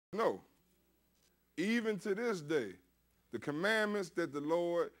No, even to this day, the commandments that the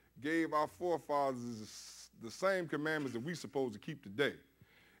Lord gave our forefathers is the same commandments that we're supposed to keep today.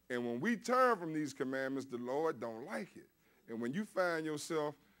 And when we turn from these commandments, the Lord don't like it. And when you find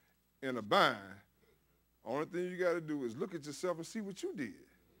yourself in a bind, only thing you got to do is look at yourself and see what you did.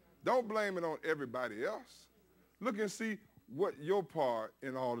 Don't blame it on everybody else. Look and see what your part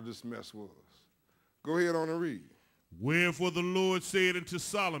in all of this mess was. Go ahead on and read. Wherefore the Lord said unto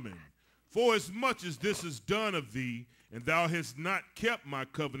Solomon, Forasmuch as this is done of thee, and thou hast not kept my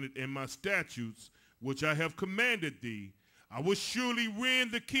covenant and my statutes, which I have commanded thee, I will surely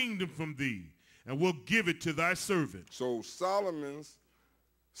rend the kingdom from thee, and will give it to thy servant. So Solomon's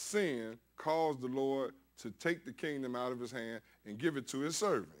sin caused the Lord to take the kingdom out of his hand and give it to his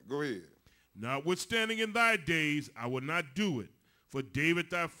servant. Go ahead. Notwithstanding in thy days I will not do it, for David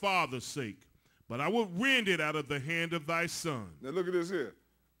thy father's sake, but I will rend it out of the hand of thy son. Now look at this here.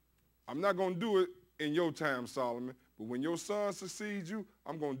 I'm not going to do it in your time, Solomon, but when your son succeeds you,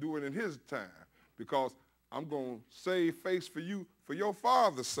 I'm going to do it in his time, because I'm going to save face for you for your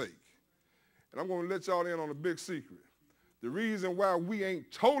father's sake. And I'm going to let y'all in on a big secret. The reason why we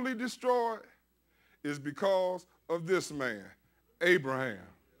ain't totally destroyed is because of this man, Abraham.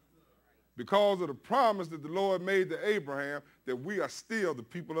 Because of the promise that the Lord made to Abraham that we are still the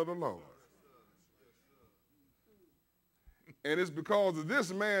people of the Lord. And it's because of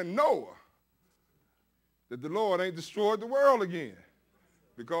this man, Noah, that the Lord ain't destroyed the world again.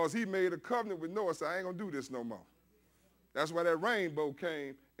 Because he made a covenant with Noah, said, I ain't going to do this no more. That's why that rainbow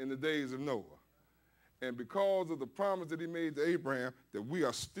came in the days of Noah. And because of the promise that he made to Abraham, that we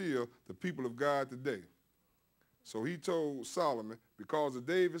are still the people of God today. So he told Solomon, because of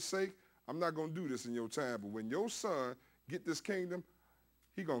David's sake, I'm not going to do this in your time, but when your son get this kingdom,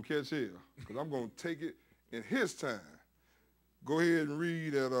 he going to catch hell, because I'm going to take it in his time. Go ahead and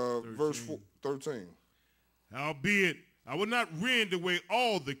read at verse 13. Howbeit, I will not rend away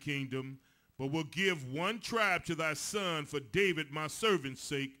all the kingdom, but will give one tribe to thy son for David my servant's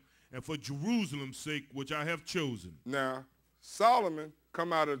sake, and for Jerusalem's sake, which I have chosen. Now, Solomon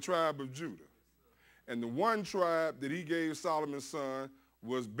come out of the tribe of Judah. And the one tribe that he gave Solomon's son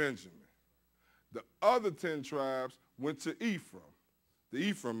was Benjamin. The other 10 tribes went to Ephraim,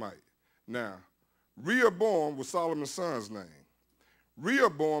 the Ephraimite. Now, Rehoboam was Solomon's son's name.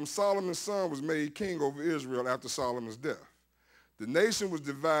 Rehoboam, Solomon's son, was made king over Israel after Solomon's death. The nation was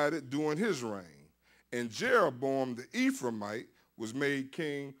divided during his reign. And Jeroboam, the Ephraimite, was made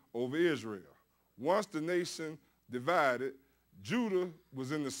king over Israel. Once the nation divided, Judah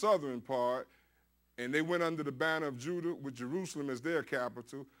was in the southern part, and they went under the banner of Judah with Jerusalem as their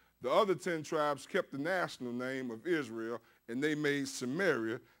capital. The other 10 tribes kept the national name of Israel, and they made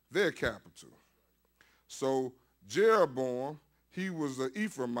Samaria their capital. So Jeroboam, he was an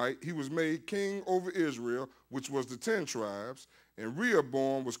Ephraimite. He was made king over Israel, which was the 10 tribes, and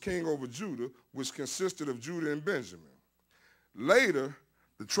Rehoboam was king over Judah, which consisted of Judah and Benjamin. Later,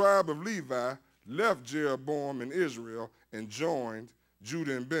 the tribe of Levi left Jeroboam in Israel and joined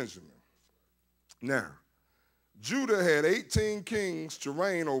Judah and Benjamin. Now, Judah had 18 kings to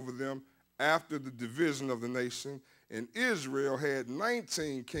reign over them after the division of the nation, and Israel had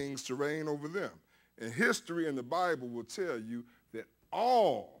 19 kings to reign over them. And history and the Bible will tell you that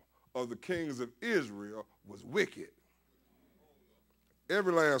all of the kings of Israel was wicked.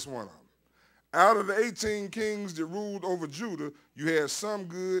 Every last one of them. Out of the 18 kings that ruled over Judah, you had some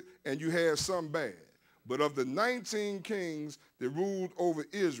good and you had some bad. But of the 19 kings that ruled over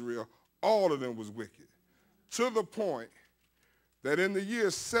Israel, all of them was wicked. To the point that in the year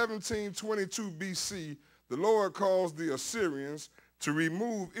 1722 BC, the Lord caused the Assyrians to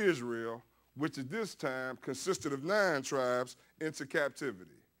remove Israel, which at this time consisted of 9 tribes, into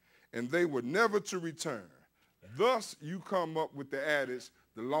captivity. And they were never to return. Thus you come up with the adage,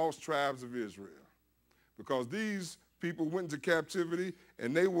 the lost tribes of Israel. Because these people went into captivity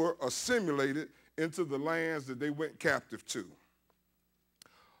and they were assimilated into the lands that they went captive to.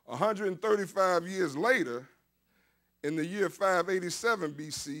 135 years later, in the year 587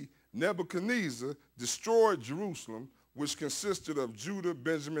 BC, Nebuchadnezzar destroyed Jerusalem, which consisted of Judah,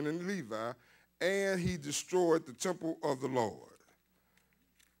 Benjamin, and Levi, and he destroyed the temple of the Lord.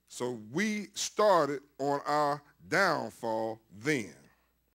 So we started on our downfall then.